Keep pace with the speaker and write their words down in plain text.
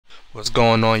What's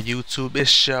going on YouTube?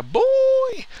 It's your boy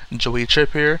Joey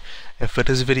Trip here, and for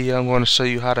this video I'm going to show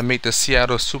you how to make the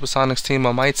Seattle SuperSonics team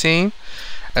on my team.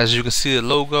 As you can see the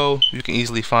logo, you can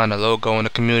easily find the logo in the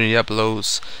community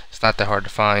uploads. It's not that hard to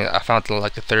find. I found it on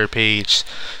like the third page,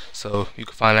 so you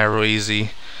can find that real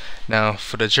easy. Now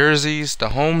for the jerseys,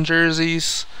 the home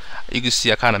jerseys, you can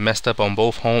see I kind of messed up on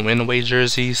both home and away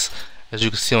jerseys. As you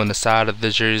can see on the side of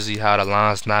the jersey how the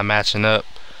line's not matching up.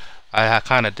 I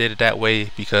kind of did it that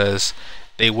way because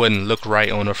they wouldn't look right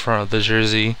on the front of the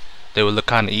jersey. They would look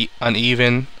kind of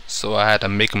uneven, so I had to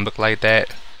make them look like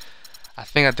that. I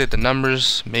think I did the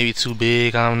numbers maybe too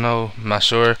big, I don't know, I'm not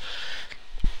sure,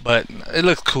 but it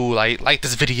looks cool. Like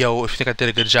this video if you think I did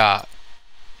a good job.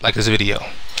 Like this video.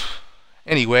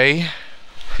 Anyway,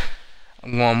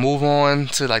 I'm gonna move on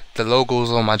to like the logos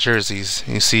on my jerseys.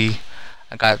 You see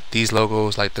I got these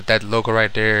logos, like that logo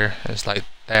right there. It's like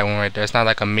that one right there. It's not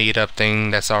like a made up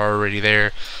thing that's already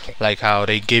there, like how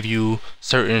they give you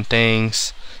certain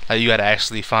things, like you gotta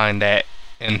actually find that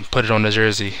and put it on the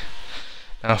jersey.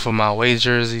 Now for my away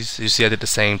jerseys, you see I did the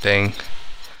same thing.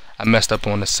 I messed up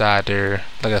on the side there,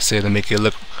 like I said, to make it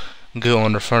look good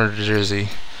on the front of the jersey,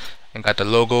 and got the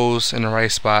logos in the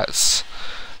right spots.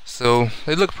 So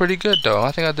they look pretty good though.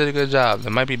 I think I did a good job.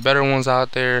 There might be better ones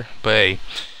out there, but hey,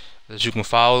 that you can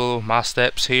follow my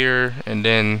steps here and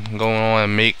then go on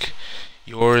and make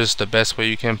yours the best way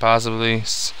you can possibly.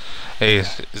 Hey,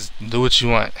 do what you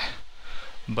want,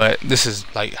 but this is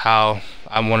like how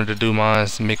I wanted to do mine,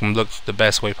 to make them look the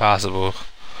best way possible.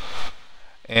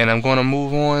 And I'm going to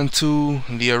move on to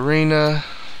the arena.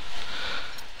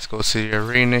 Let's go to the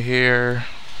arena here.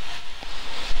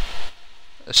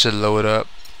 It should load up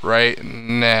right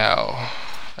now.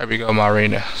 There we go, my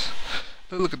arena.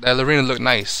 Look at that, the arena look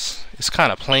nice. It's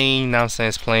kind of plain, now I'm saying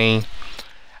it's plain.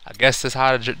 I guess that's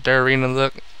how the arena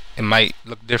look. It might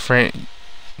look different,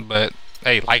 but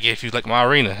hey, like if you like my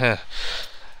arena, huh?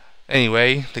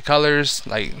 Anyway, the colors,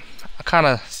 like I kind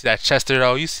of see that Chester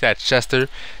though. You see that Chester,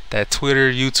 that Twitter,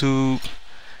 YouTube,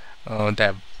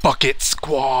 that bucket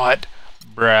squad,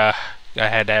 bruh. I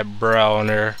had that bruh on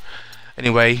there.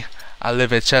 Anyway, I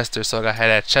live in Chester, so I gotta have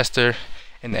that Chester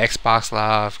in the Xbox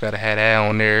Live. Gotta have that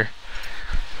on there.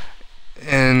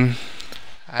 And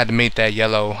I had to make that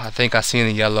yellow. I think I seen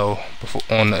the yellow before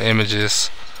on the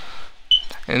images.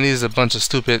 And these are a bunch of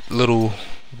stupid little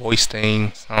voice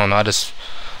things. I don't know, I just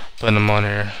put them on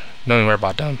there. Don't even worry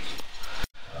about them.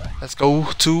 Let's go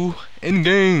to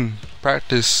in-game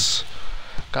practice.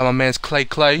 Got my man's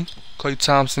Clay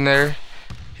Thompson there,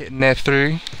 hitting that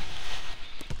three.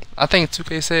 I think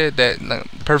 2K said that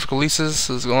like, perfect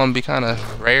releases is going to be kind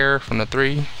of rare from the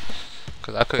three,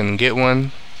 because I couldn't get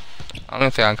one. I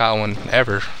don't think I got one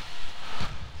ever,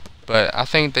 but I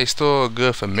think they still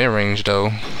good for mid-range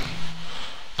though,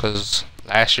 because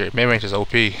last year mid-range is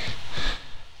OP. It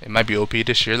might be OP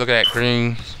this year. Look at that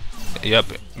green. Yep,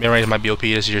 mid-range might be OP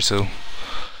this year too.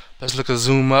 Let's look at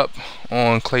zoom up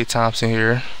on Klay Thompson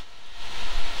here.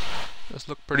 Let's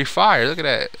look pretty fire. Look at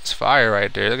that, it's fire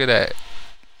right there. Look at that,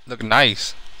 look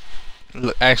nice.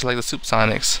 Look actually like the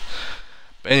SuperSonics.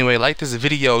 But anyway, like this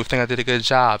video if you think I did a good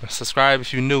job. Subscribe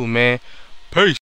if you're new, man. Peace.